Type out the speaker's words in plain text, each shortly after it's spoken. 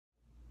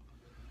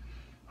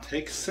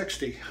Take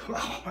 60.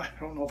 Oh, I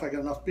don't know if I got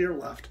enough beer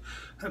left.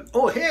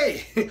 Oh,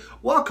 hey,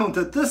 welcome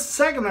to this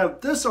segment of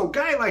This Old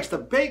Guy Likes to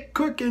Bake,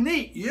 Cook, and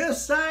Eat.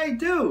 Yes, I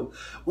do.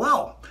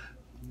 Well,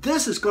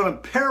 this is going to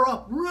pair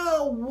up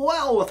real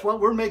well with what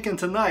we're making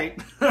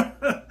tonight.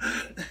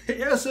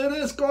 Yes, it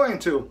is going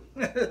to.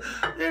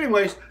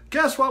 Anyways,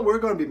 guess what we're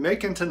going to be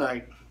making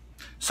tonight?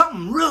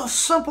 Something real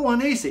simple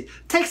and easy.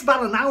 Takes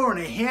about an hour and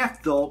a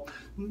half though.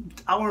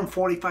 Hour and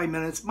 45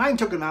 minutes. Mine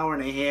took an hour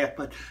and a half,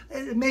 but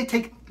it may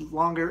take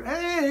longer.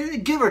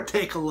 Give or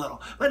take a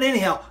little. But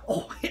anyhow,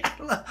 oh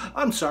yeah,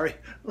 I'm sorry.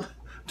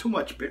 Too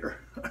much beer.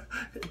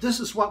 This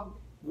is what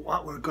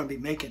we're going to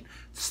be making.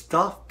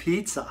 Stuffed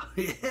pizza.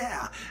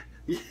 Yeah,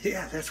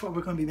 that's what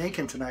we're going to be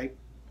making tonight.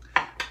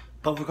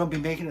 But we're going to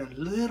be making it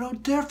a little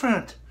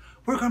different.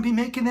 We're going to be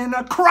making it in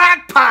a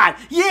crock pot.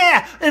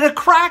 Yeah, in a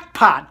crock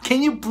pot.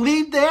 Can you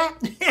believe that?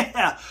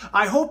 Yeah,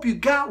 I hope you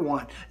got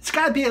one. It's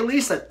got to be at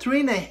least a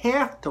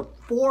 3.5 to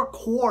 4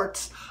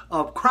 quarts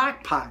of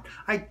crock pot.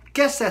 I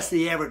guess that's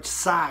the average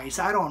size.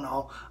 I don't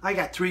know. I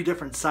got 3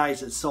 different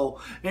sizes. So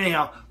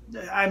anyhow,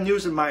 I'm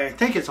using I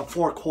think it's a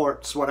 4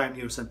 quarts what I'm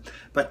using.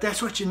 But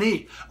that's what you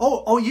need.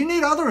 Oh, you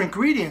need other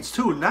ingredients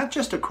too, not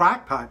just a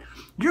crock pot.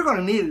 You're going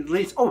to need at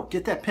least,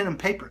 get that pen and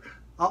paper.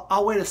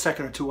 I'll wait a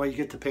second or two while you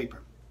get the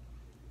paper.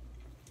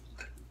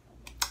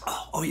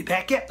 Oh, you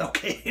back yet?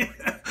 Okay.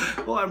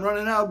 Well, I'm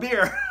running out of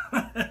beer.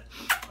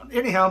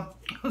 Anyhow,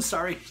 I'm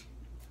sorry.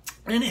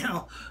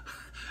 Anyhow,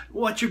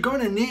 what you're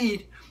going to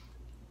need,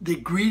 the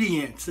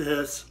ingredients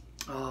is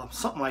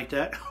something like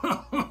that.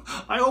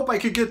 I hope I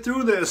could get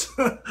through this.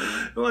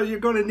 Well, you're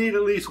going to need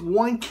at least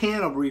 1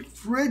 can of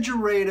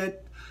refrigerated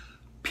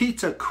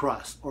pizza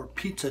crust or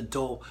pizza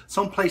dough.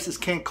 Some places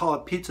can't call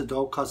it pizza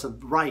dough because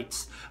of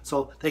rights,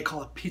 so they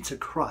call it pizza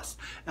crust.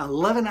 An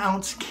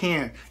 11-ounce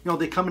can. You know,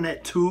 they come in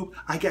that tube.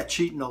 I got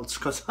cheat notes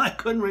because I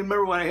couldn't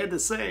remember what I had to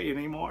say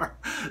anymore.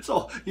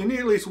 So you need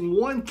at least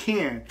 1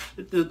 can.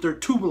 They're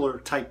tubular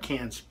type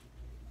cans.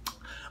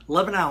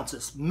 11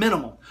 ounces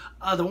minimum.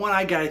 The one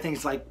I got, I think,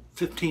 is like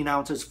 15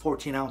 ounces,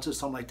 14 ounces,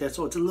 something like that.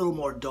 So it's a little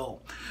more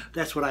dough.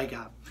 That's what I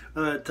got.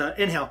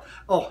 Anyhow,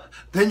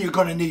 then you're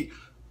going to need,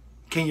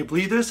 can you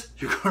believe this?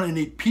 You're going to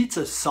need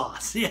pizza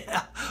sauce.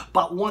 Yeah,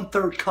 about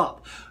 1/3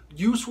 cup.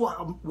 Use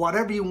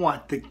whatever you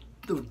want. The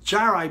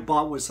jar I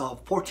bought was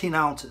 14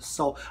 ounces,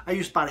 so I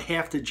used about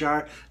half the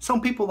jar. Some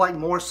people like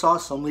more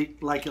sauce, some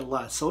like it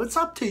less. So it's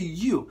up to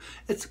you.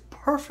 It's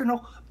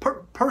personal.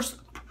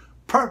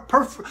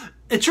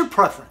 It's your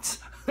preference.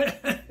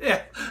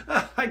 Yeah,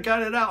 I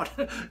got it out.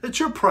 It's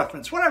your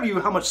preference.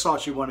 How much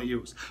sauce you want to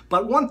use.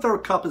 But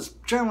 1/3 cup is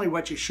generally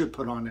what you should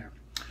put on there.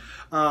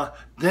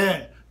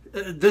 Then.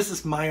 This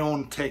is my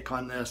own take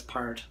on this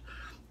part.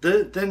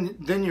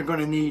 Then you're going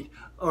to need,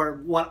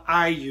 or what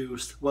I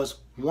used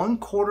was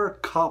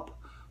 1/4 cup,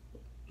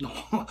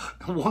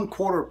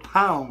 1/4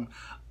 pound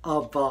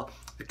of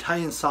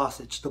Italian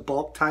sausage, the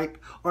bulk type.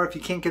 Or if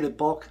you can't get it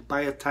bulk,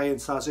 buy Italian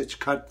sausage,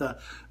 cut the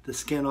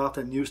skin off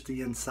and use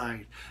the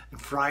inside.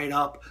 And fry it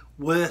up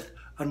with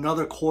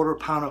another 1/4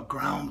 pound of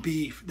ground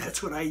beef.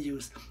 That's what I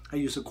used. I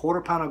used a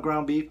 1/4 pound of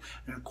ground beef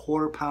and a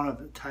 1/4 pound of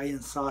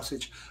Italian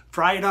sausage.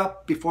 Fry it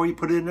up before you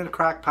put it in a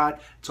crock pot.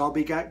 It's all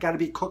got to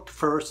be cooked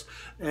first,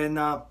 and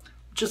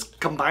just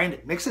combine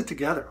it, mix it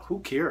together.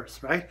 Who cares,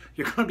 right?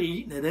 You're going to be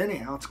eating it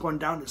anyhow. It's going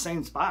down the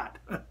same spot.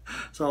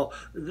 So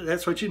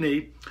that's what you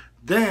need.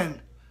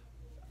 Then,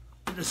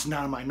 this is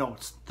not in my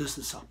notes. This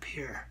is up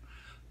here.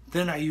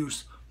 Then I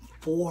use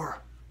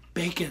 4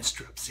 bacon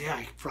strips. Yeah,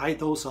 I fried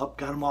those up,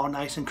 got them all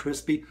nice and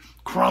crispy,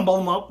 crumble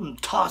them up and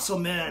toss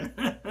them in.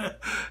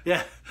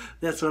 Yeah,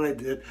 that's what I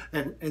did.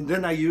 And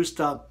then I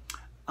used, I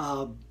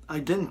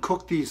didn't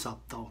cook these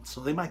up though, so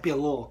they might be a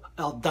little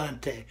al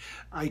dente.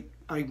 I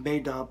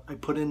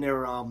put in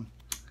there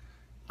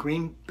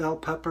green bell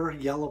pepper,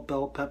 yellow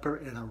bell pepper,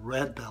 and a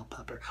red bell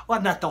pepper.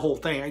 Well, not the whole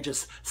thing. I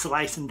just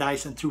sliced and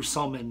diced and threw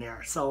some in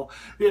there. So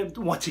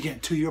once again,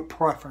 to your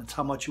preference,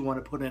 how much you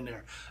want to put in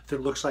there. If it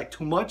looks like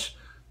too much,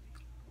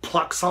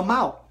 pluck some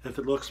out. If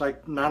it looks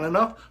like not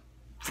enough,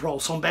 throw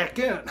some back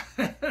in.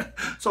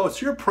 So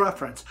it's your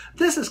preference.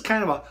 This is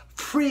kind of a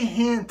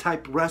freehand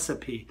type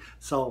recipe.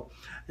 So,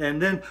 and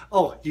then,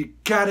 you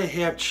gotta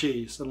have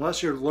cheese.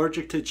 Unless you're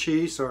allergic to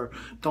cheese or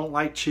don't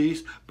like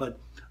cheese, but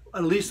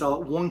at least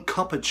 1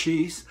 cup of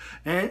cheese,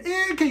 and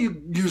you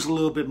can use a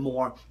little bit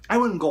more. I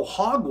wouldn't go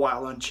hog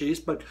wild on cheese,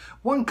 but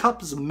 1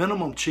 cup is a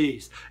minimum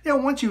cheese. You know,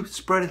 once you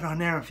spread it on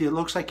there, if it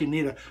looks like you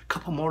need a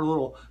couple more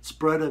little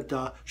spread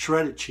of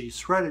shredded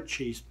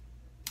cheese,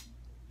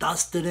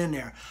 dust it in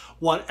there.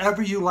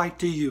 Whatever you like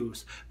to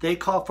use. They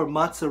call for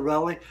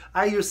mozzarella.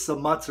 I use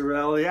some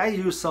mozzarella. I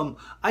use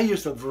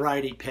a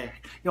variety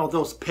pack. You know,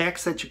 those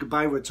packs that you can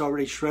buy where it's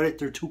already shredded.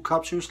 They're 2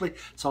 cups usually,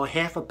 so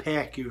half a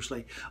pack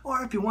usually.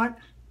 Or if you want,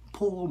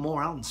 pull a little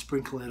more out and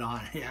sprinkle it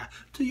on. Yeah,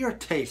 to your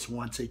taste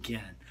once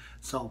again.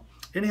 So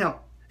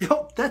anyhow,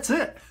 that's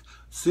it.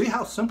 See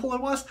how simple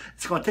it was?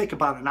 It's going to take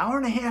about an hour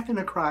and a half in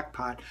a crock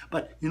pot.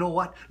 But you know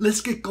what?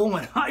 Let's get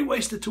going. I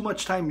wasted too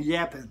much time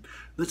yapping.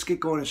 Let's get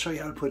going and show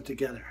you how to put it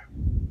together.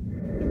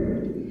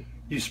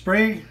 You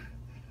spray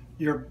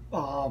your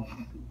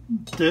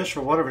dish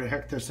or whatever the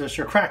heck this is,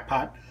 your crock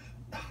pot.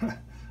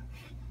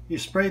 You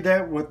spray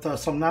that with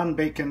some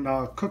non-bacon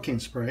cooking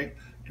spray,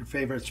 your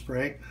favorite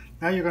spray.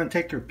 Now you're going to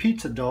take your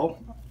pizza dough,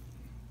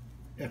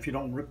 if you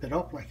don't rip it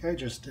up like I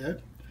just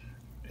did,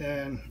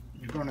 and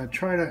you're going to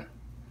try to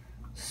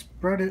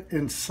spread it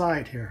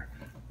inside here.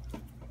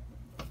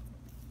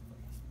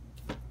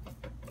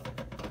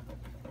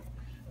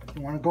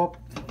 You want to go up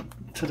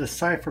to the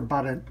side for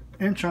about an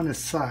inch on the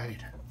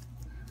side.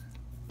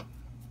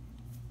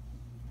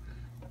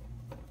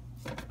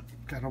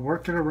 Got to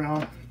work it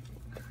around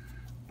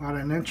about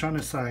an inch on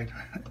the side.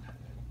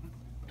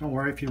 Don't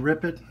worry, if you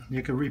rip it,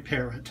 you can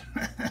repair it.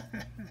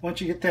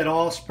 Once you get that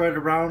all spread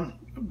around,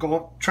 go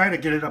up, try to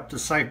get it up the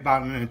side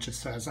about an inch, it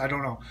says. I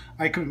don't know.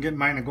 I couldn't get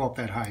mine to go up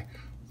that high.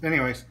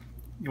 Anyways,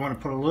 you want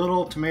to put a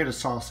little tomato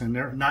sauce in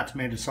there. Not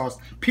tomato sauce,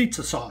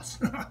 pizza sauce.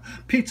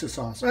 Pizza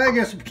sauce. I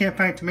guess if you can't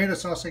find tomato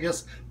sauce, I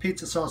guess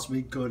pizza sauce would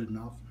be good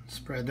enough.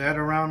 Spread that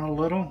around a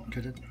little.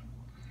 Get it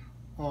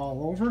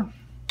all over.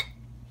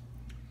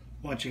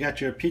 Once you got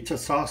your pizza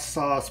sauce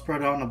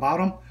spread on the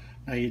bottom,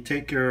 now you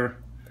take your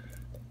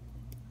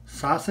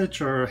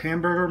sausage or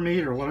hamburger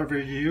meat or whatever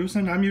you're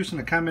using. I'm using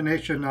a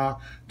combination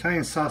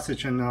Italian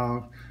sausage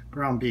and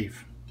ground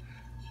beef.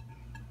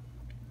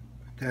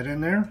 Put that in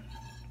there.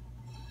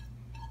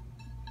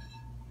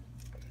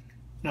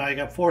 Now I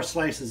got 4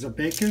 slices of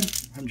bacon.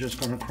 I'm just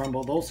going to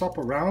crumble those up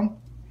around.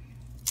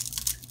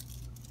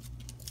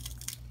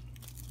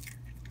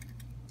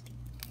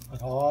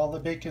 Put all the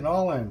bacon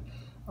all in.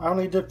 I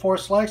only did 4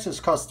 slices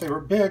because they were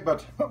big,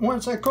 but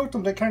once I cooked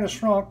them they kind of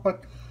shrunk,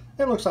 but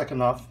it looks like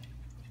enough.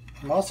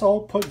 I'm also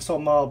putting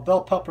some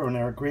bell pepper in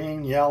there,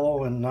 green,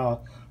 yellow, and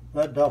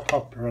red bell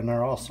pepper in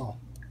there also.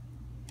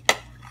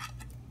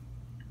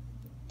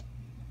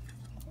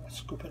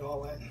 Scoop it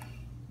all in.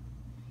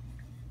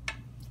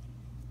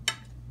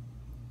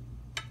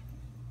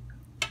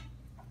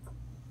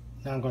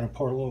 Now I'm going to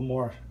pour a little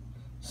more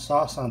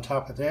sauce on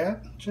top of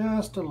that,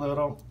 just a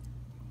little.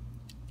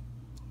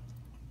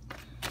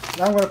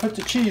 Now I'm going to put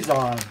the cheese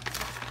on.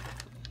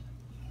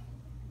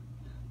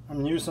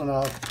 I'm using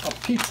a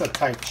pizza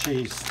type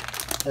cheese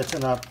that's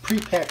in a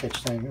pre-packaged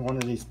thing in one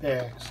of these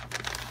bags.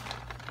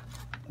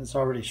 It's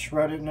already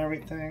shredded and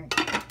everything.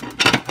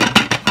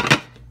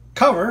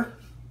 Cover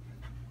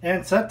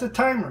and set the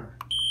timer.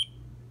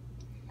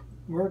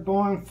 We're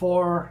going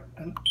for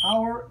an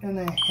hour and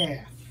a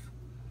half.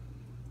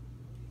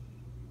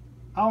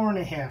 Hour and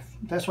a half.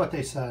 That's what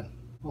they said.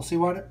 We'll see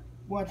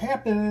what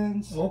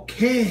happens.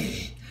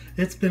 Okay,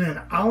 it's been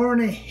an hour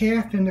and a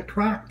half in the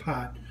crock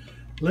pot.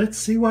 Let's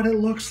see what it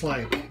looks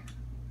like.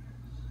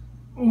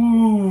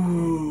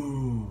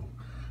 Ooh.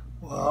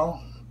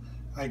 Well,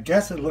 I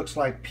guess it looks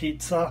like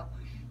pizza.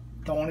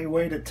 The only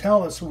way to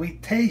tell is we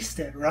taste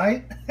it,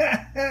 right?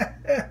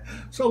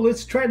 So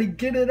let's try to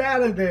get it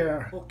out of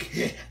there.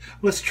 Okay,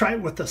 let's try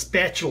it with the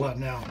spatula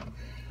now.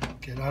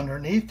 Get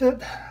underneath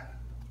it.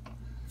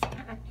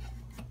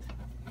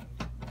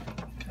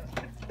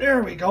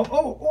 There we go.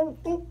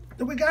 Oh,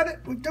 do we got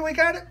it? Do we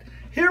got it?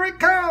 Here it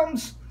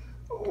comes.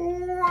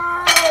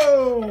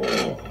 Whoa!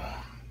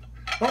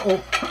 Uh-oh,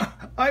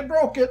 I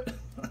broke it.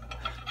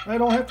 I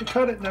don't have to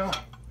cut it now.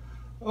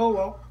 Oh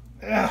well,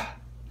 yeah.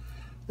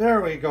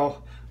 There we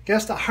go.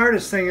 Guess the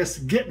hardest thing is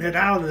getting it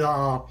out of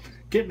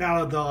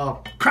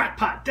the crock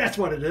pot. That's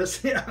what it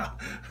is. Yeah,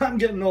 I'm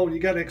getting old. You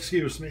gotta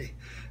excuse me.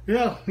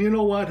 Yeah, you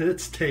know what?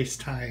 It's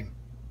taste time.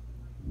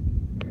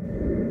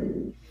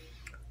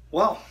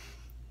 Well,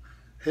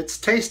 it's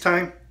taste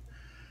time.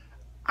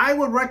 I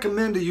would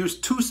recommend to use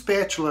 2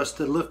 spatulas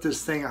to lift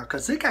this thing out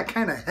because it got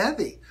kind of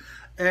heavy.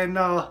 And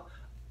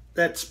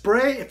that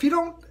spray, if you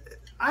don't,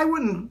 I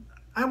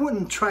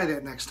wouldn't try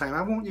that next time.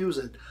 I won't use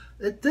it.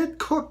 It did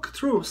cook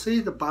through.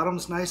 See, the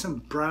bottom's nice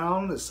and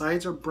brown. The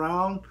sides are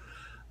brown.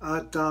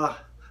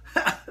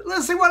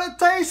 Let's see what it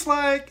tastes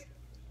like.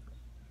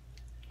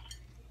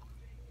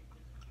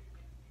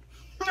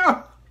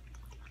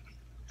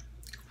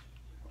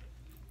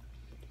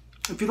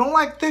 If you don't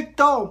like thick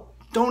dough,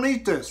 don't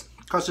eat this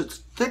because it's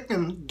thick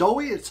and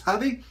doughy. It's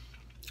heavy.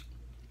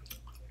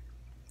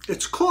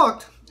 It's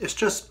cooked. It's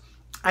just,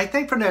 I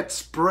think from that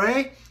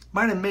spray,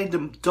 might have made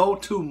the dough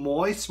too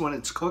moist when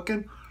it's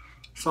cooking.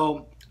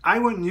 So I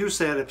wouldn't use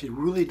that if you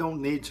really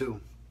don't need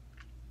to.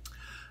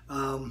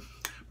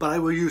 But I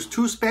will use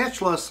 2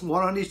 spatulas,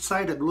 one on each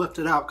side, to lift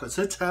it out because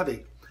it's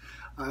heavy.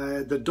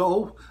 The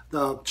dough,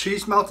 the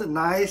cheese melted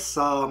nice.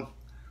 Oh,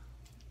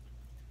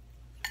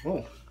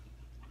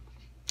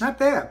 not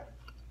bad.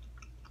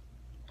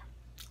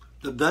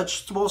 The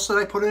vegetables that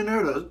I put in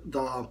there,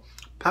 the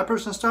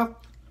peppers and stuff,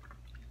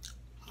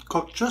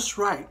 cooked just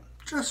right,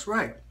 just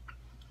right.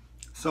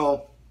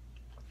 So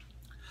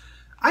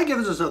I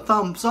give this a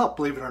thumbs up,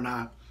 believe it or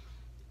not.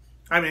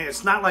 I mean,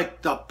 it's not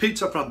like the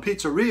pizza from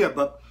Pizzeria,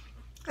 but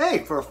hey,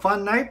 for a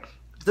fun night,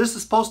 this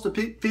is supposed to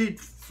feed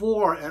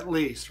 4 at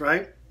least,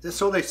 right?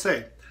 So they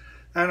say.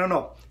 I don't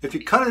know. If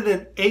you cut it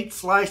in 8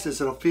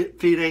 slices, it'll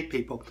feed 8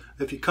 people.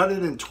 If you cut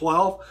it in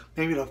 12,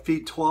 maybe it'll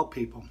feed 12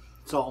 people.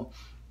 So,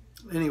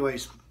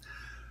 anyways,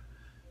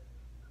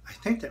 I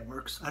think that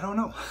works. I don't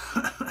know.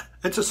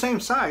 It's the same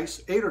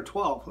size, 8 or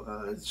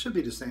 12. It should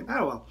be the same. I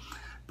don't know.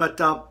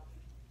 But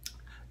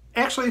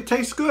actually, it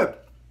tastes good.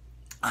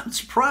 I'm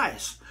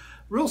surprised.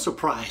 Real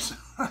surprised.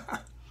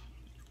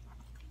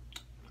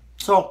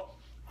 So,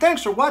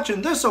 thanks for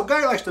watching. This old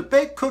guy likes to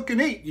bake, cook, and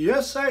eat.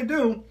 Yes, I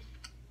do.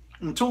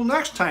 Until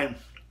next time.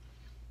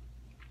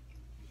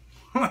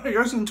 I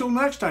guess until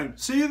next time.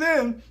 See you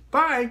then.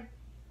 Bye.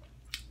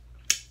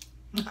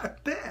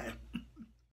 Not bad.